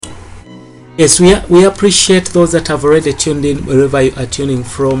Yes, we appreciate those that have already tuned in wherever you are tuning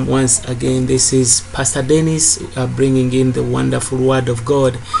from. Once again, this is Pastor Dennis bringing in the wonderful Word of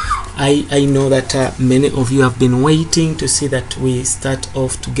God. I know that many of you have been waiting to see that we start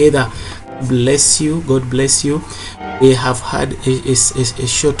off together. Bless you. God bless you. We have had a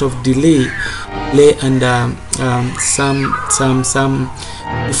short of delay and some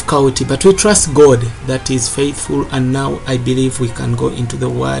difficulty, but we trust God that is faithful, and now I believe we can go into the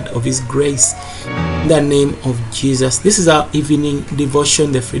word of His grace in the name of Jesus. This is our evening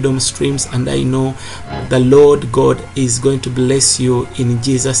devotion, the Freedom Streams, and I know the Lord God is going to bless you in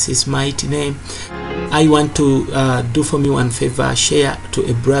Jesus' mighty name. I want to do for me one favor: share to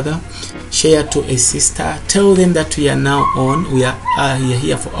a brother, share to a sister, tell them that we are now on. We are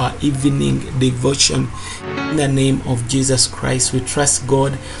here for our evening devotion in the name of Jesus Christ. We trust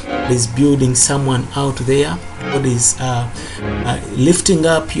God is building someone out there. God is lifting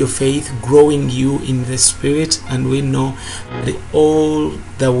up your faith, growing you in the Spirit, and we know that all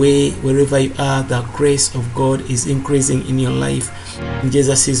the way, wherever you are, the grace of God is increasing in your life. In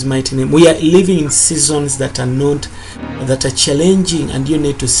Jesus' mighty name. We are living in seasons that are challenging, and you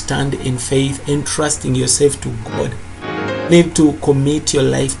need to stand in faith and trusting yourself to God. You need to commit your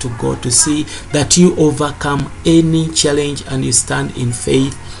life to God to see that you overcome any challenge and you stand in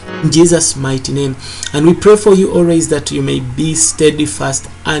faith in Jesus' mighty name. And we pray for you always that you may be steadfast,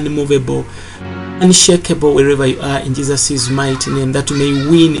 unmovable, unshakable wherever you are in Jesus' mighty name, that you may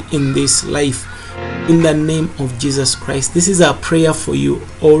win in this life in the name of Jesus Christ. This is our prayer for you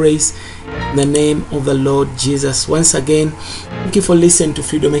always in the name of the Lord Jesus. Once again, thank you for listening to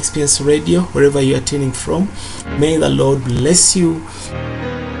Freedom Experience Radio wherever you are tuning from. May the Lord bless you.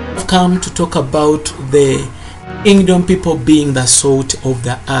 I've come to talk about the kingdom people being the salt of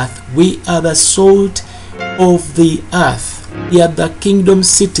the earth. We are the salt of the earth. We are the kingdom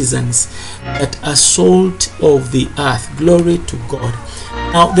citizens that are salt of the earth. Glory to God.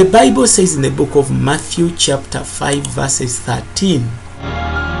 Now, the Bible says in the book of Matthew chapter 5 verses 13.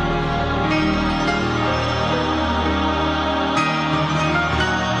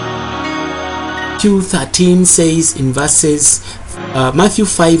 Matthew 13 says in verses Matthew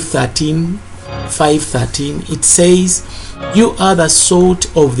 5:13, it says, "You are the salt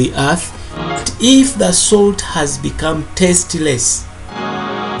of the earth, but if the salt has become tasteless,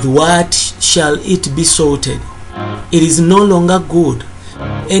 what shall it be salted? It is no longer good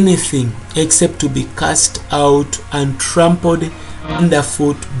anything except to be cast out and trampled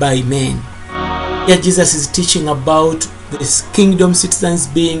underfoot by men." Here Jesus is teaching about this kingdom citizens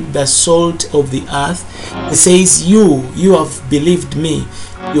being the salt of the earth. He says, you have believed me,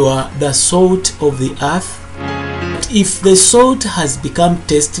 you are the salt of the earth. But if the salt has become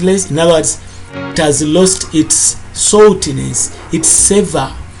tasteless, in other words, it has lost its saltiness, its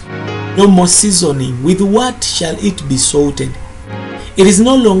savor, no more seasoning, with what shall it be salted? It is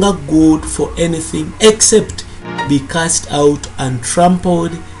no longer good for anything except be cast out and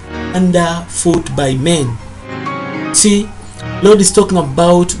trampled underfoot by men. See, Lord is talking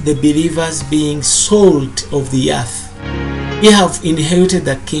about the believers being salt of the earth. We have inherited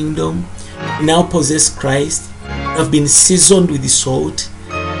the kingdom, we now possess Christ, we have been seasoned with the salt,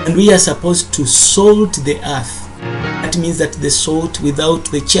 and we are supposed to salt the earth. That means that the salt,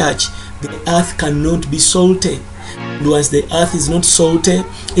 without the church, the earth cannot be salted. And once the earth is not salted,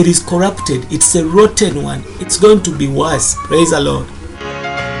 it is corrupted. It's a rotten one. It's going to be worse. Praise the Lord.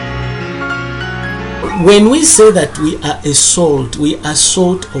 When we say that we are a salt, we are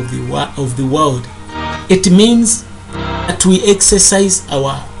salt of the world, it means that we exercise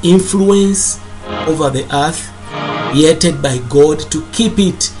our influence over the earth, created by God, to keep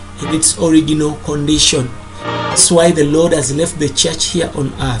it in its original condition. That's why the Lord has left the church here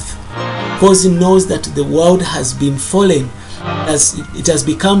on earth, because He knows that the world has been fallen, as it has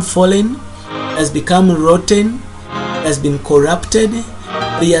become fallen, has become rotten, has been corrupted.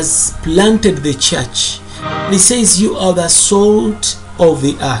 He has planted the church. He says, you are the salt of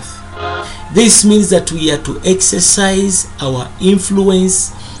the earth. This means that we are to exercise our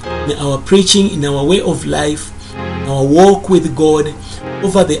influence in our preaching, in our way of life, in our walk with God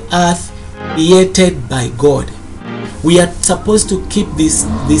over the earth created by God. We are supposed to keep this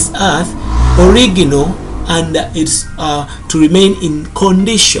earth original, and it's to remain in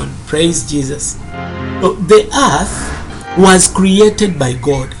condition. Praise Jesus. So the earth was created by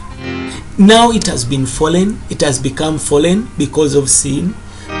God. Now it has been fallen. It has become fallen because of sin.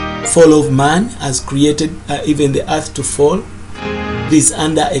 Fall of man has created even the earth to fall. It is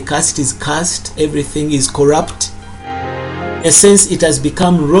under a curse. It is cursed. Everything is corrupt. In a sense, it has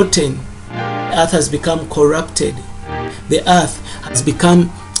become rotten. The earth has become corrupted. The earth has become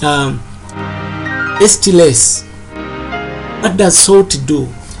tasteless. What does salt do?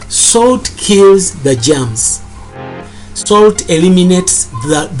 Salt kills the germs. Salt eliminates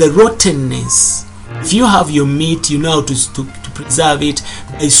the rottenness. If you have your meat, you know how to preserve it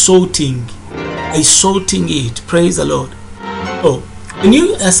by salting it. Praise the Lord. Oh, when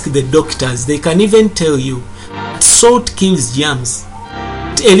you ask the doctors, they can even tell you that salt kills germs.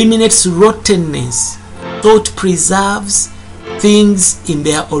 It eliminates rottenness. Salt preserves things in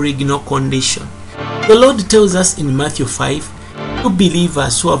their original condition. The Lord tells us in Matthew 5, you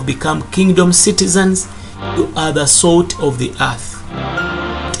believers who have become kingdom citizens, you are the salt of the earth.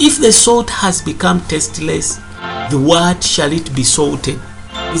 If the salt has become tasteless, the word shall it be salted.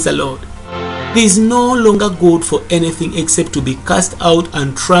 Is the Lord. It is no longer good for anything except to be cast out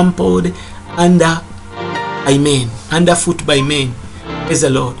and trampled underfoot by men. Is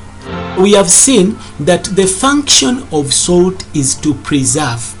the Lord. We have seen that the function of salt is to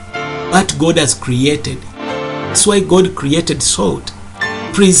preserve what God has created. That's why God created salt.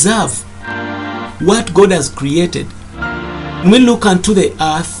 Preserve what God has created. When we look unto the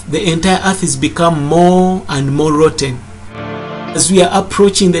earth, the entire earth is become more and more rotten. As we are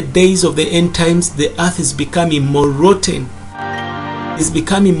approaching the days of the end times, the earth is becoming more rotten. It's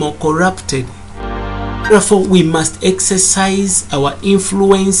becoming more corrupted. Therefore, we must exercise our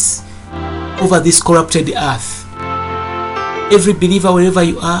influence over this corrupted earth. Every believer, wherever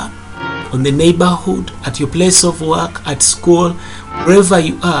you are, on the neighborhood, at your place of work, at school, wherever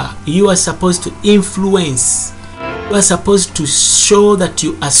you are supposed to influence. You are supposed to show that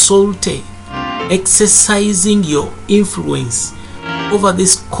you are salty, exercising your influence over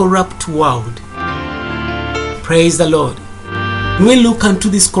this corrupt world. Praise the Lord. When we look unto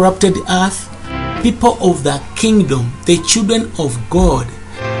this corrupted earth, people of the kingdom, the children of God,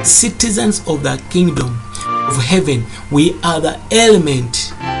 citizens of the kingdom of heaven, we are the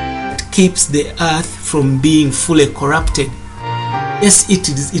element that keeps the earth from being fully corrupted. Yes, it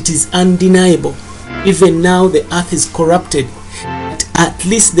is undeniable. Even now the earth is corrupted, but at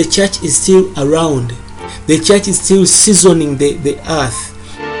least the church is still around. The church is still seasoning the earth.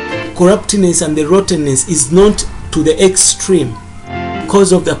 Corruptness and the rottenness is not to the extreme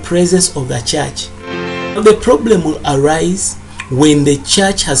because of the presence of the church. Now the problem will arise when the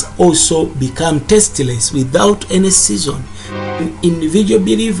church has also become tasteless without any season. Individual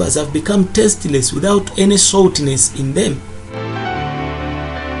believers have become tasteless without any saltiness in them.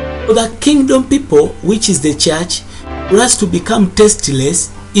 For the kingdom people, which is the church, for us to become tasteless,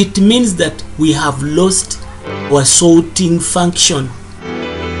 it means that we have lost our salting function.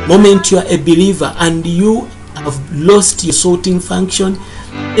 The moment you are a believer and you have lost your salting function,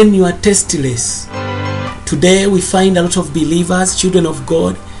 then you are tasteless. Today we find a lot of believers, children of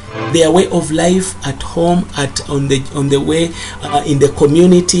God, their way of life at home, on the way, in the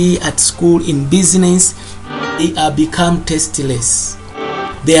community, at school, in business, they are become tasteless.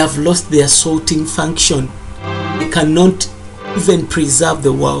 They have lost their salting function. They cannot even preserve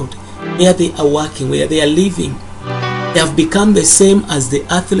the world where they are working, where they are living. They have become the same as the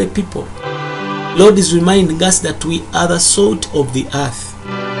earthly people. Lord is reminding us that we are the salt of the earth.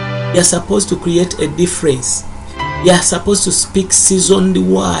 We are supposed to create a difference. We are supposed to speak seasoned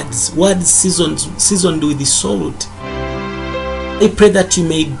words seasoned with the salt. I pray that you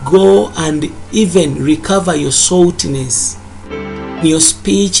may go and even recover your saltiness in your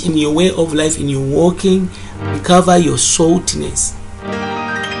speech, in your way of life, in your walking. Recover your saltiness.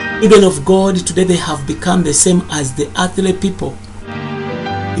 Children of God, today they have become the same as the earthly people.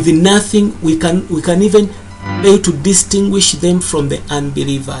 Even nothing we can even fail to distinguish them from the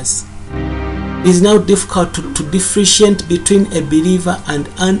unbelievers. It is now difficult to differentiate between a believer and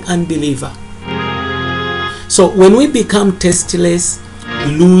an unbeliever. So when we become tasteless,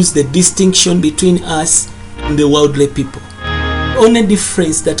 we lose the distinction between us and the worldly people. The only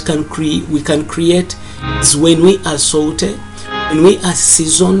difference that we can create is when we are salted, when we are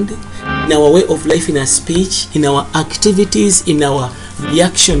seasoned in our way of life, in our speech, in our activities, in our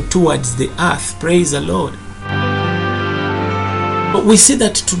reaction towards the earth. Praise the Lord. But we see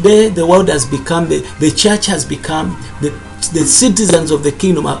that today the world has become, the church has become, the citizens of the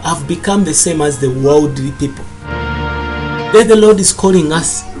kingdom have become the same as the worldly people. Then the Lord is calling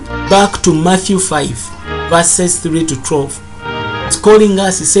us back to Matthew 5, verses 3 to 12. He's calling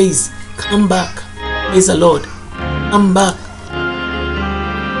us, he says, come back. Praise the Lord. Come back.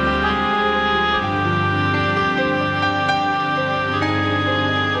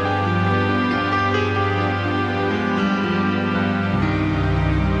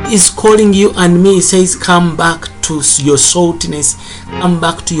 Is calling you and me. He says, come back to your saltiness. Come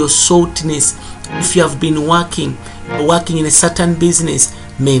back to your saltiness. If you have been working in a certain business,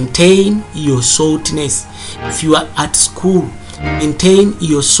 maintain your saltiness. If you are at school, maintain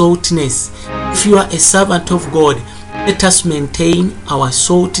your saltiness. If you are a servant of God, let us maintain our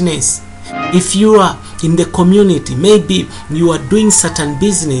saltiness. If you are in the community, maybe you are doing certain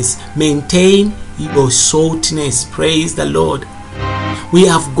business, maintain your saltiness. Praise the Lord. We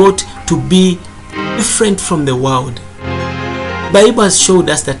have got to be different from the world. The Bible has showed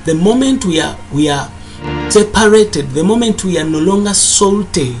us that the moment we are separated, the moment we are no longer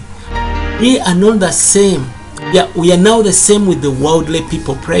salty, we are not the same. We are now the same with the worldly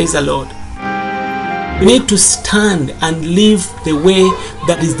people. Praise the Lord. We need to stand and live the way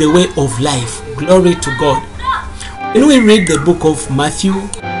that is the way of life. Glory to God. When we read the book of Matthew,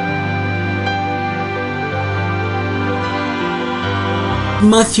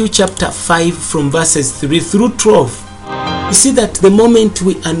 Matthew chapter 5 from verses 3 through 12, you see that the moment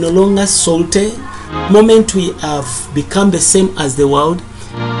we are no longer salty, the moment we have become the same as the world,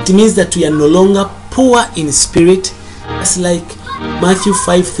 it means that we are no longer poor in spirit. That's like Matthew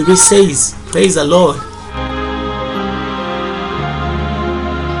 5:3 says. Praise the Lord.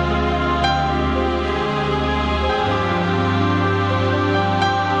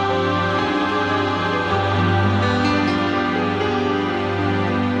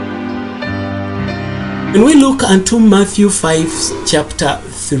 When we look into Matthew 5 chapter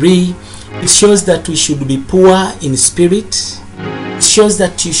 3, it shows that we should be poor in spirit. It shows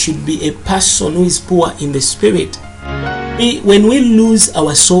that you should be a person who is poor in the spirit. When we lose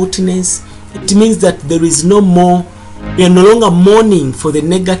our saltiness, it means that there is no more, we are no longer mourning for the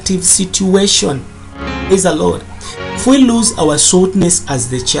negative situation. Praise the Lord. If we lose our saltiness as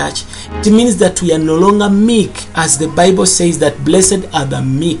the church, it means that we are no longer meek, as the Bible says that blessed are the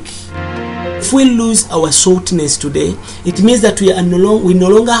meek. If we lose our saltiness today, it means that we no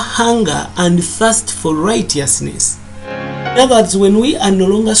longer hunger and thirst for righteousness. In other words, when we are no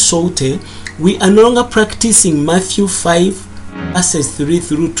longer salty, we are no longer practicing Matthew 5 verses 3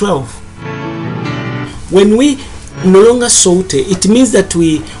 through 12. When we are no longer salty, it means that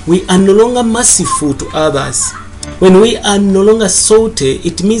we are no longer merciful to others. When we are no longer salty,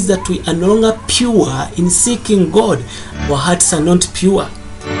 it means that we are no longer pure in seeking God. Our hearts are not pure.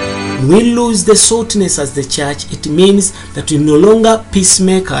 We lose the saltiness as the church, it means that we're no longer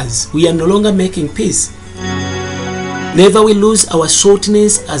peacemakers. We are no longer making peace. Whenever we lose our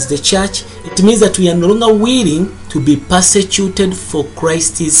saltiness as the church, it means that we are no longer willing to be persecuted for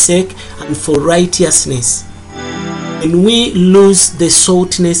Christ's sake and for righteousness. When we lose the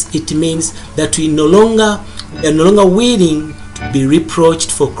saltiness, it means that we are no longer willing to be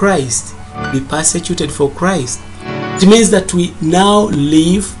reproached for Christ, be persecuted for Christ. It means that we now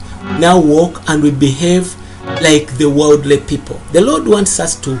live, now walk, and we behave like the worldly people. The Lord wants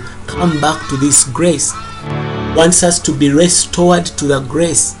us to come back to this grace, wants us to be restored to the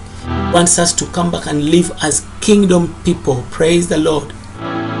grace, wants us to come back and live as kingdom people. Praise the Lord.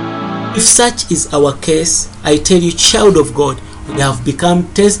 If such is our case, I tell you, child of God, we have become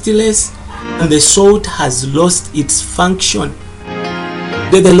tasteless and the salt has lost its function.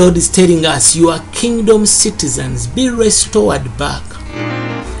 Then the Lord is telling us, you are kingdom citizens, be restored back.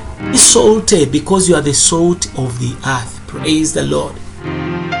 Be salty because you are the salt of the earth. Praise the Lord.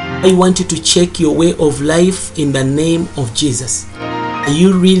 I want you to check your way of life in the name of Jesus. Are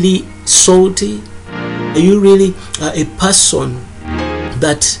you really salty? Are you really a person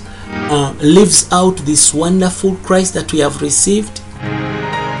that lives out this wonderful Christ that we have received?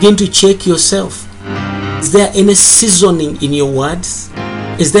 Begin to check yourself. Is there any seasoning in your words?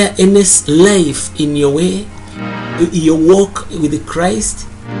 Is there any life in your way, your walk with Christ?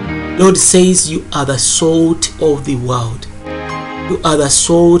 Lord says you are the salt of the world. You are the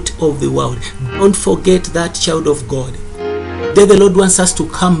salt of the world. Don't forget that, child of God. Then the Lord wants us to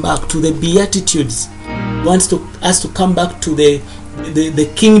come back to the Beatitudes. He wants us to come back to the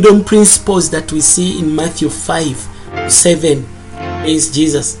kingdom principles that we see in Matthew 5:7. Praise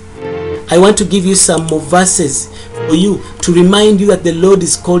Jesus. I want to give you some more verses for you to remind you that the Lord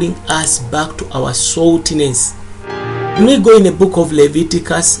is calling us back to our saltiness. When we go in the book of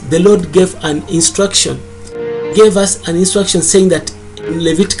Leviticus, the Lord gave us an instruction saying that in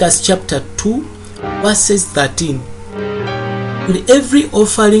Leviticus chapter 2 verses 13, and every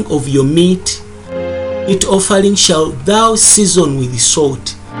offering of your meat offering shall thou season with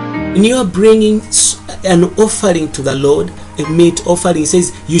salt. When you are bringing an offering to the Lord, a meat offering,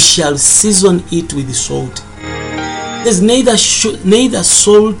 says you shall season it with salt. There's neither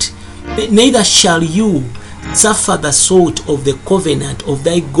shall you suffer the salt of the covenant of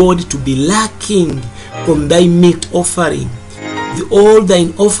thy God to be lacking from thy meat offering. With all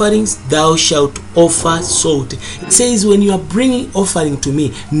thine offerings thou shalt offer salt. It says, when you are bringing offering to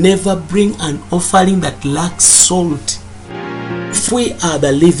me, never bring an offering that lacks salt. If we are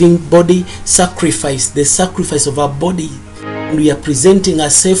the living body sacrifice, the sacrifice of our body, and we are presenting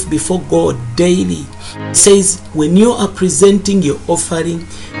ourselves before God daily, it says, when you are presenting your offering,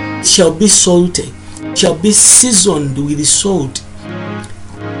 it shall be salted, it shall be seasoned with salt.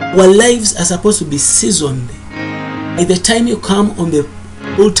 Our lives are supposed to be seasoned. By the time you come on the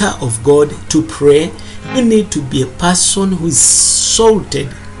altar of God to pray, you need to be a person who is salted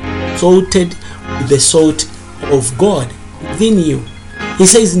with the salt of God within you. He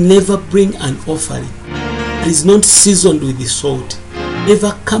says, never bring an offering that is not seasoned with the salt.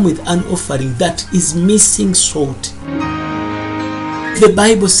 Never come with an offering that is missing salt. The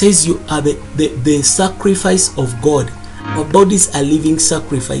Bible says you are the sacrifice of God. Our bodies are living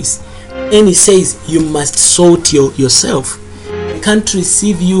sacrifice. And he says you must salt yourself. He can't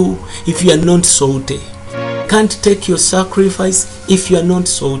receive you if you are not salted. He can't take your sacrifice if you are not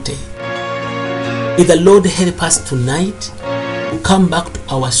salted. May the Lord help us tonight to come back to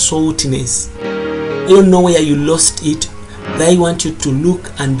our saltiness. I don't know where you lost it, but I want you to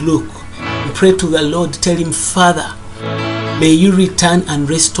look and pray to the Lord. Tell him, Father, may you return and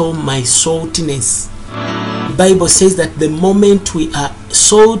restore my saltiness. The Bible says that the moment we are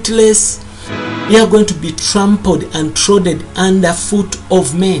saltless, we are going to be trampled and trodden under foot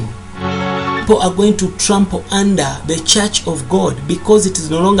of men. People are going to trample under the church of God because it is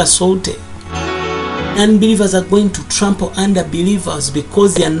no longer salted. Unbelievers are going to trample under believers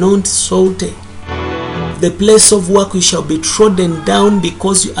because they are not salted. The place of work we shall be trodden down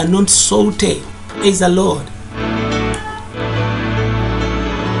because you are not salted. Praise the Lord.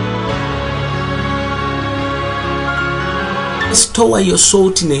 Restore your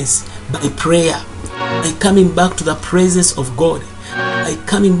saltiness by prayer, by coming back to the presence of God, by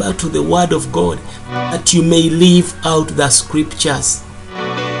coming back to the word of God, that you may live out the scriptures.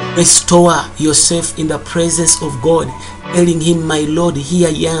 Restore yourself in the presence of God, telling him, my Lord, here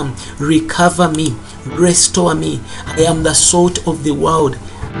I am, recover me, restore me. I am the salt of the world.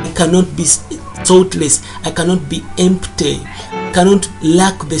 I cannot be saltless, I cannot be empty, I cannot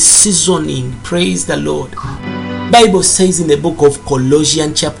lack the seasoning. Praise the Lord. Bible says in the book of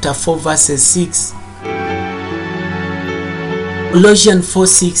Colossians chapter 4 verses 6. Colossians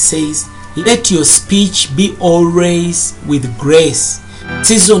 4:6 says, let your speech be always with grace,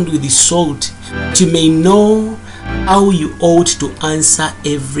 seasoned with salt, that you may know how you ought to answer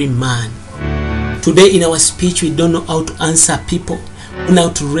every man. Today in our speech we don't know how to answer people, we don't know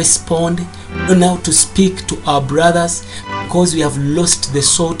how to respond, we don't know how to speak to our brothers, because we have lost the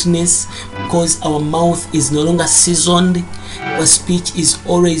saltness, because our mouth is no longer seasoned, our speech is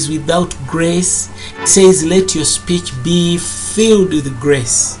always without grace. It says, let your speech be filled with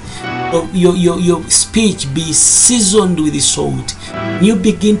grace. Your speech be seasoned with salt. When you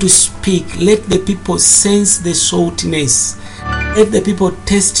begin to speak, let the people sense the saltiness. Let the people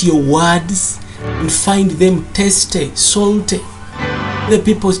taste your words and find them tasty, salty. The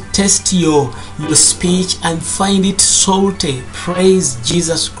people test your speech and find it salty. Praise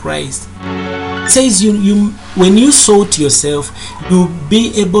Jesus Christ. It says when you salt yourself, you'll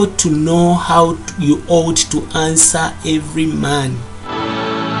be able to know how you ought to answer every man.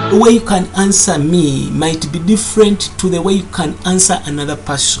 The way you can answer me might be different to the way you can answer another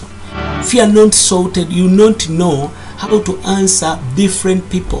person. If you are not salted, you don't know how to answer different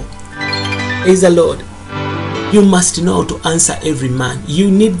people. Praise the Lord. You must know how to answer every man. You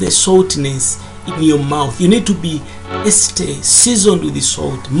need the saltiness in your mouth. You need to be tasty, seasoned with the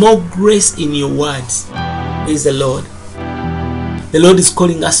salt. More grace in your words. Praise the Lord. The Lord is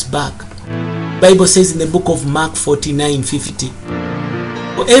calling us back. The Bible says in the book of Mark 49:50,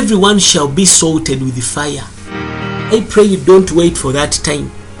 for everyone shall be salted with the fire. I pray you don't wait for that time,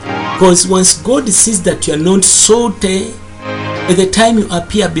 because once God sees that you are not salted, by the time you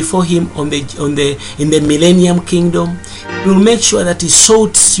appear before him in the millennium kingdom, he will make sure that he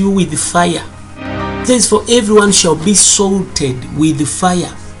salts you with the fire. It says, for everyone shall be salted with the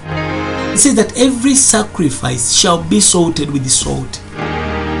fire. It says that every sacrifice shall be salted with the salt.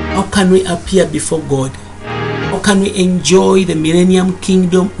 How can we appear before God? How can we enjoy the millennium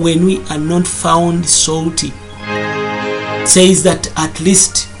kingdom when we are not found salty? It says that at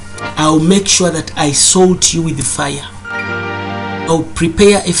least I'll make sure that I salt you with the fire. I'll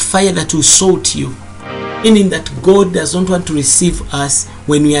prepare a fire that will salt you. Meaning that God does not want to receive us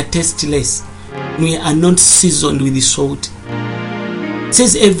when we are tasteless, when we are not seasoned with the salt. It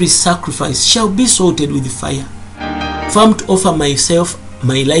says every sacrifice shall be salted with the fire. If I'm to offer myself,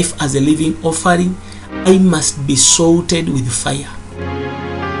 my life as a living offering, I must be salted with fire.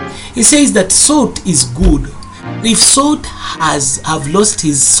 He says that salt is good. If salt have lost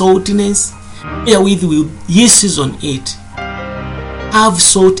his saltiness, wherewith will ye season it. Have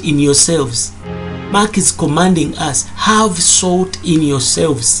salt in yourselves. Mark is commanding us, have salt in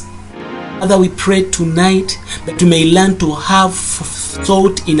yourselves. Father, we pray tonight that we may learn to have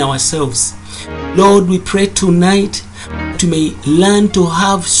salt in ourselves. Lord, we pray tonight that we may learn to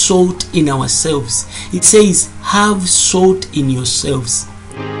have salt in ourselves. It says, have salt in yourselves.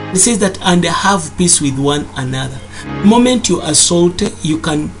 It says that, and have peace with one another. The moment you are salty, you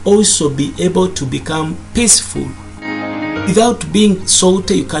can also be able to become peaceful. Without being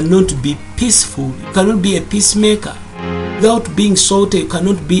salty, you cannot be peaceful. You cannot be a peacemaker. Without being salty, you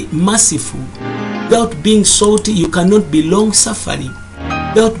cannot be merciful. Without being salty, you cannot be long-suffering.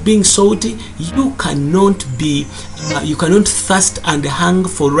 Without being salty, you cannot thirst and hunger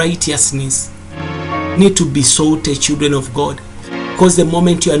for righteousness. You need to be salty, children of God. Because the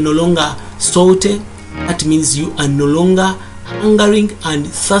moment you are no longer salty, that means you are no longer hungering and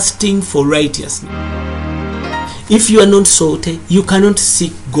thirsting for righteousness. If you are not salty, you cannot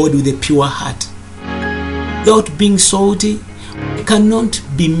seek God with a pure heart. Without being salty, you cannot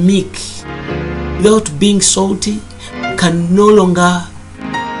be meek. Without being salty, you can no longer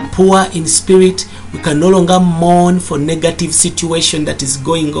poor in spirit. We can no longer mourn for negative situation that is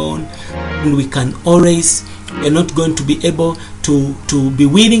going on, and we are not going to be able to be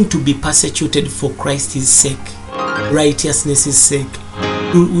willing to be persecuted for Christ's sake, righteousness' sake.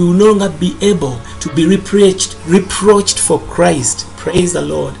 We will no longer be able to be reproached for Christ. Praise the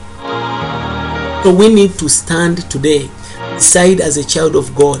Lord. So we need to stand today, decide as a child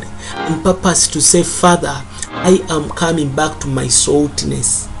of God, and purpose to say, Father, I am coming back to my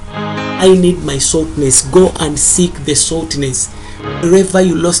saltiness. I need my saltiness. Go and seek the saltiness. Wherever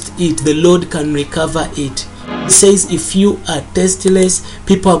you lost it, the Lord can recover it. He says, if you are tasteless,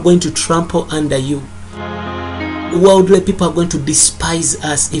 people are going to trample under you. Worldly people are going to despise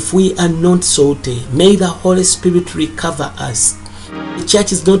us if we are not salty. May the Holy Spirit recover us. The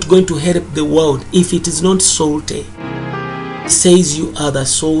church is not going to help the world if it is not salty. He says you are the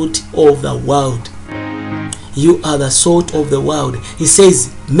salt of the world. You are the salt of the world. He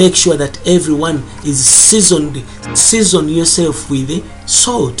says make sure that everyone is seasoned. Season yourself with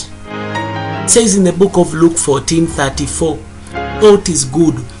salt. It says in the book of Luke 14:34, salt is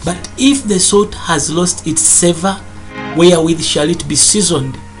good, but if the salt has lost its savor, wherewith shall it be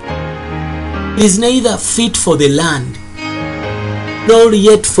seasoned? It is neither fit for the land, nor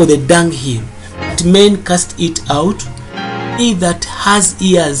yet for the dunghill, that men cast it out. He that has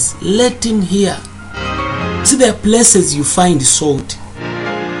ears, let him hear. See, there are places you find salt.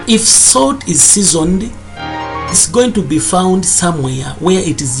 If salt is seasoned, it's going to be found somewhere where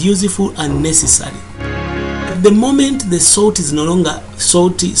it is useful and necessary. At the moment the salt is no longer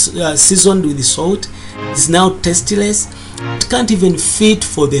seasoned with salt, it's now tasteless, it can't even fit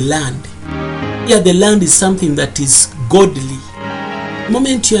for the land. Here the land is something that is godly. The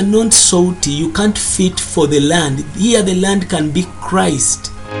moment you are not salty, you can't fit for the land. Here the land can be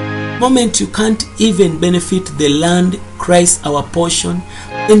Christ. The moment you can't even benefit the land, Christ our portion,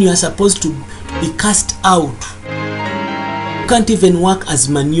 then you are supposed to be cast out. You can't even work as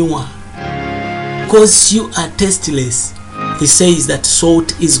manure because you are tasteless. He says that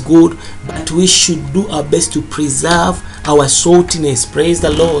salt is good, but we should do our best to preserve our saltiness. Praise the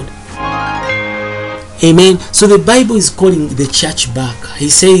Lord. Amen. So the Bible is calling the church back. He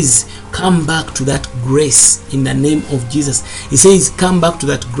says, come back to that grace in the name of Jesus. He says, come back to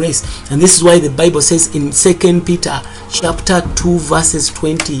that grace. And this is why the Bible says in 2 Peter chapter 2 verses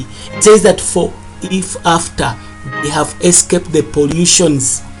 20, it says that for if after they have escaped the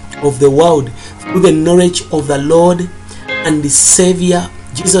pollutions of the world through the knowledge of the Lord and the Savior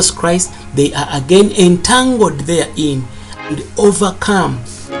Jesus Christ, they are again entangled therein and overcome.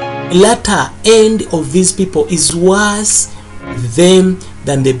 The latter end of these people is worse with them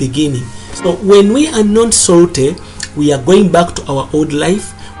than the beginning. So when we are not salty, we are going back to our old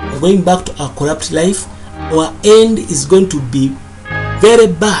life, we are going back to our corrupt life. Our end is going to be very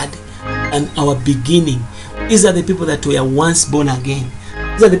bad than our beginning. These are the people that were once born again.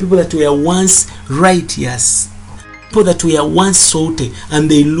 These are the people that were once righteous, people that were once salty, and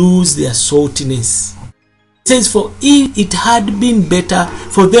they lose their saltiness. It says, for if it had been better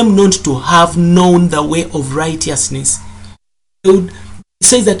for them not to have known the way of righteousness. It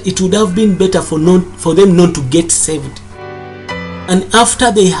says that it would have been better for them not to get saved. And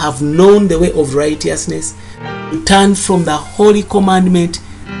after they have known the way of righteousness, to turn from the holy commandment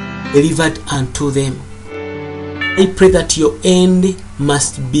delivered unto them. I pray that your end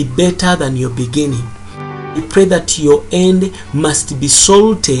must be better than your beginning. We pray that your end must be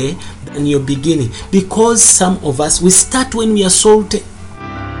salty than your beginning, because some of us, we start when we are salty.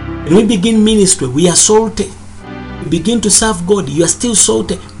 When we begin ministry, we are salty. We begin to serve God, you are still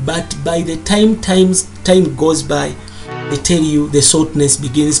salty. But by the time goes by, I tell you, the saltiness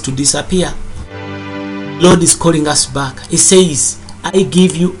begins to disappear. Lord is calling us back. He says, I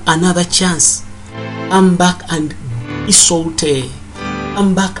give you another chance. Come back and be salty.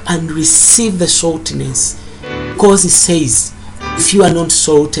 Come back and receive the saltiness. Because He says, if you are not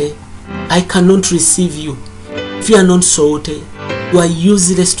salty, I cannot receive you. If you are not salty, you are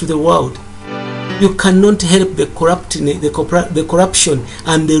useless to the world. You cannot help the corruption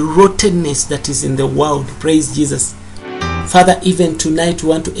and the rottenness that is in the world. Praise Jesus. Father, even tonight we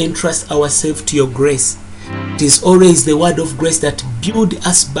want to entrust ourselves to your grace. It is always the word of grace that builds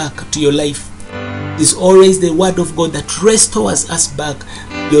us back to your life. It is always the word of God that restores us back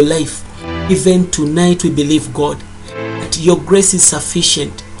to your life. Even tonight we believe, God, that your grace is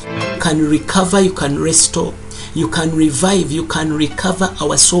sufficient. You can recover, you can restore, you can revive, you can recover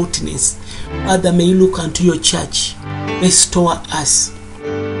our saltiness. Father, may you look unto your church. Restore us.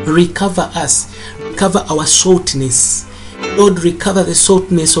 Recover us. Recover our saltiness. Lord, recover the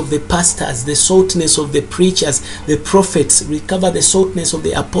saltiness of the pastors, the saltiness of the preachers, the prophets. Recover the saltiness of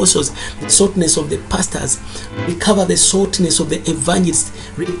the apostles, the saltiness of the pastors. Recover the saltiness of the evangelists.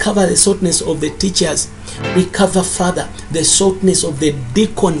 Recover the saltiness of the teachers. Recover, Father, the saltiness of the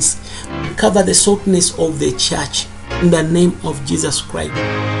deacons. Recover the saltiness of the church. In the name of Jesus Christ,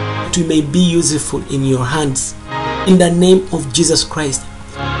 that we may be useful in your hands. In the name of Jesus Christ,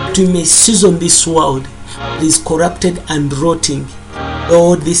 that we may season this world that is corrupted and rotting.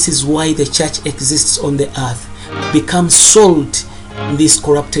 Lord, this is why the church exists on the earth. Become salt in this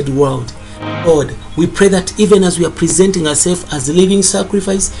corrupted world. Lord, we pray that even as we are presenting ourselves as a living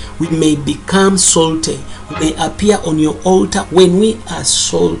sacrifice, we may become salty. We may appear on your altar when we are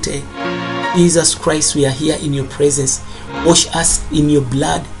salty. Jesus Christ, we are here in your presence. Wash us in your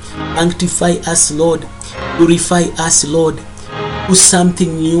blood. Sanctify us, Lord. Purify us, Lord. Do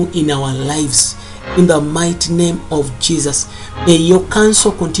something new in our lives. In the mighty name of Jesus, may your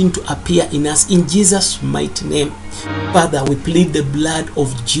counsel continue to appear in us. In Jesus' mighty name, Father, we plead the blood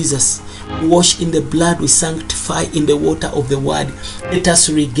of Jesus. We wash in the blood, we sanctify in the water of the word. Let us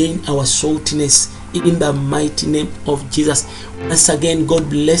regain our saltiness in the mighty name of Jesus. Once again, God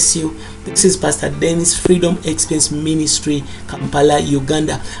bless you. This is Pastor Dennis, Freedom Experience Ministry, Kampala,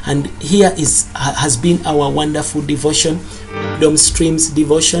 Uganda, and here has been our wonderful devotion, Freedom Streams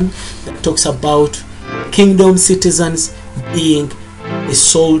devotion, that talks about kingdom citizens being the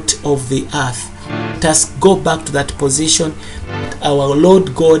salt of the earth. Let us go back to that position that our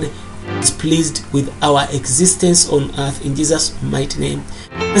Lord God is pleased with our existence on earth, in Jesus' mighty name.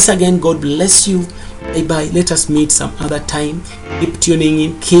 Once again, God bless you. Bye bye. Let us meet some other time. Keep tuning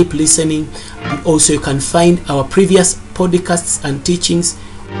in, keep listening, and also you can find our previous podcasts and teachings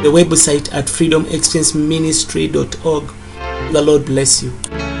on the website at freedomexperienceministry.org. The Lord bless you.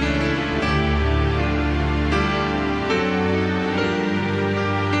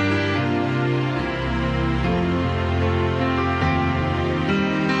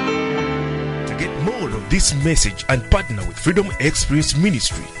 This message and partner with Freedom Experience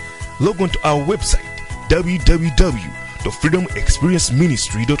Ministry, log on to our website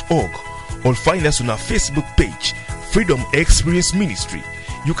www.freedomexperienceministry.org or find us on our Facebook page, Freedom Experience Ministry.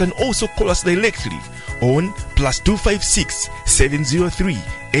 You can also call us directly on +256 703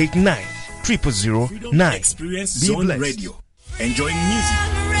 89 009. Freedom Experience Zone Radio. Enjoying music.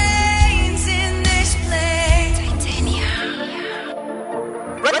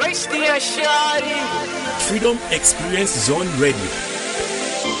 Freedom Experience Zone Radio.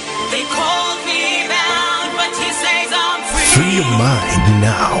 They call me bound, but he says I'm free. Free your mind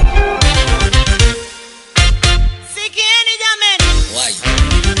now. Why?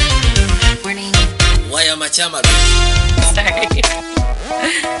 Morning. Why am I chama? Sorry.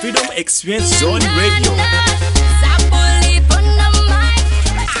 Freedom Experience Zone Radio.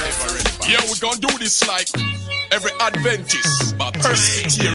 Yeah, we're gonna do this like every Adventist, Baptist,